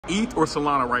ETH or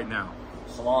Solana right now?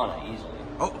 Solana, easily.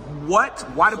 Oh, what?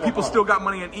 Why do Solana. people still got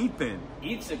money in ETH then?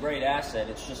 ETH's a great asset.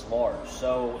 It's just large,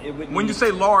 so it would. When you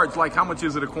say large, like how much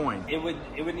is it a coin? It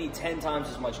would need 10 times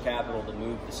as much capital to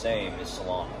move the same as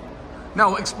Solana.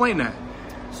 Now explain that.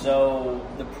 So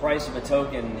the price of a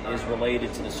token is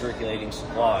related to the circulating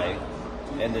supply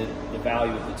and the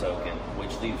value of the token,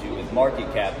 which leaves you with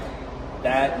market cap.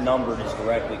 That number is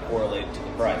directly correlated to the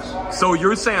price. So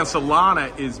you're saying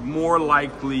Solana is more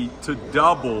likely to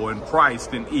double in price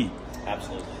than ETH?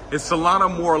 Absolutely. Is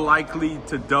Solana more likely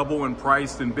to double in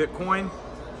price than Bitcoin?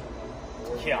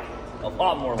 Yeah, a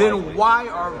lot more Then likely. why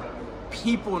are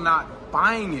people not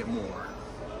buying it more?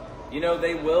 You know,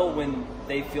 they will when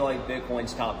they feel like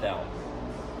Bitcoin's topped out.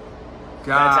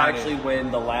 Got That's actually when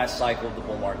the last cycle of the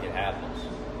bull market happens.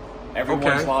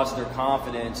 Everyone's lost their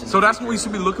confidence. So that's what we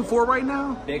should be looking for right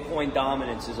now? Bitcoin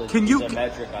dominance is a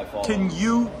metric I follow. Can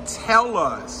you tell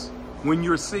us when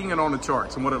you're seeing it on the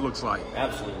charts and what it looks like?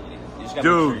 Absolutely. You just got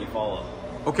to make sure you follow.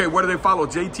 Okay, what do they follow?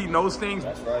 JT knows things?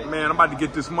 That's right. Man, I'm about to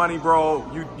get this money, bro.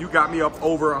 You got me up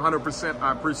over 100%.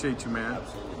 I appreciate you, man.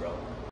 Absolutely.